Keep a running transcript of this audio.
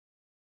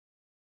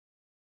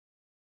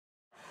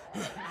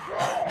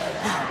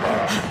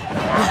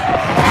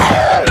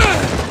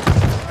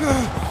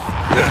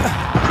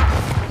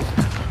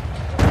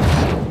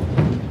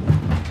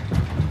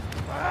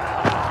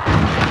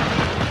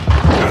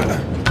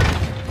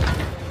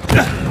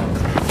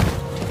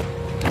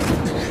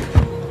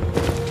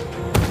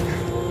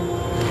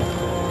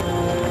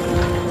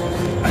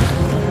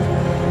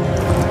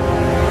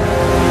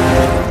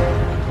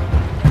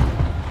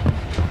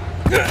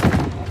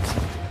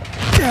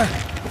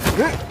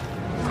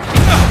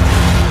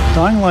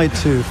Dying Light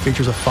 2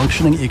 features a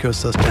functioning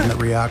ecosystem that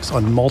reacts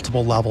on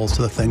multiple levels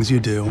to the things you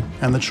do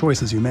and the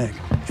choices you make.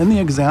 In the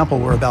example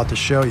we're about to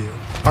show you,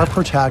 our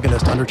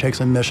protagonist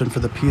undertakes a mission for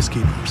the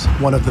Peacekeepers,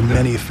 one of the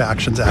many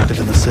factions active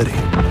in the city.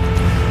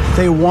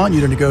 They want you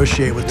to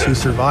negotiate with two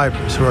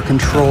survivors who are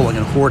controlling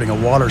and hoarding a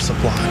water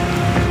supply.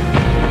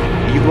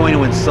 Are you going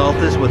to insult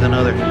us with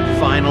another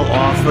final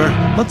offer?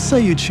 Let's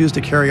say you choose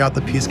to carry out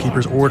the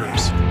Peacekeepers'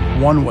 orders,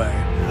 one way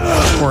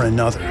or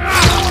another.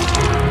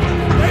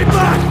 Stay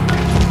back!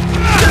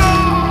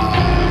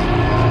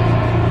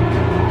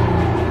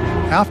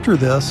 After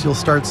this, you'll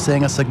start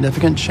seeing a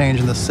significant change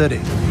in the city,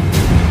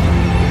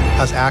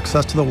 as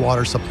access to the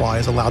water supply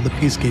has allowed the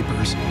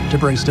Peacekeepers to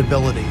bring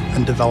stability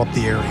and develop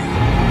the area.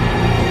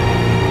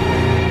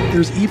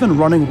 There's even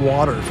running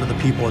water for the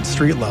people at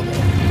street level.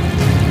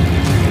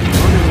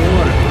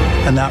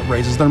 And that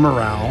raises their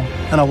morale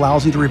and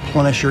allows you to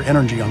replenish your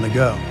energy on the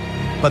go.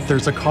 But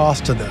there's a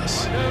cost to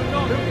this.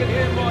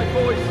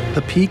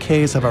 The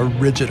PKs have a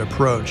rigid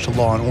approach to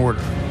law and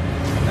order.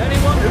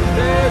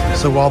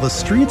 So while the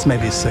streets may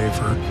be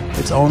safer,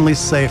 it's only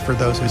safe for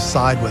those who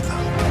side with them.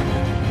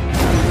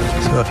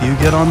 So if you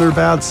get on their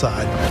bad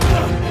side...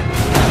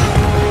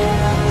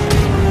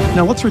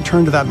 Now let's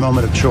return to that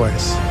moment of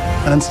choice.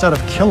 And instead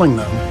of killing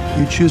them,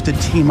 you choose to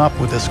team up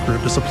with this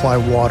group to supply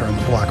water in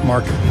the black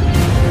market.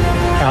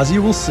 As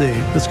you will see,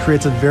 this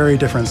creates a very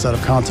different set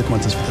of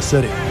consequences for the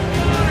city.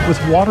 With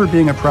water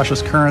being a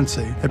precious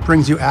currency, it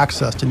brings you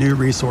access to new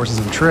resources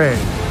and trade.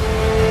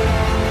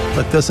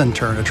 But this in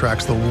turn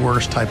attracts the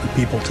worst type of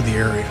people to the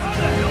area.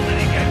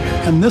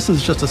 And this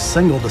is just a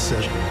single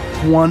decision,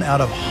 one out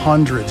of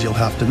hundreds you'll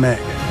have to make.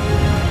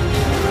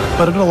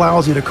 But it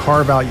allows you to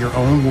carve out your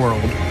own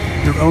world,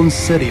 your own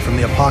city from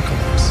the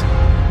apocalypse.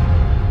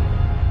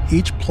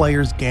 Each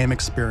player's game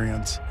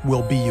experience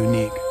will be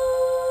unique.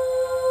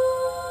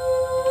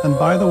 And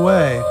by the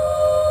way,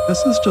 this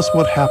is just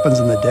what happens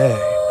in the day.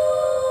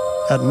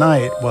 At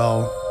night,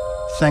 well,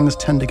 things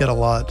tend to get a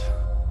lot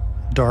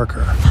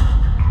darker.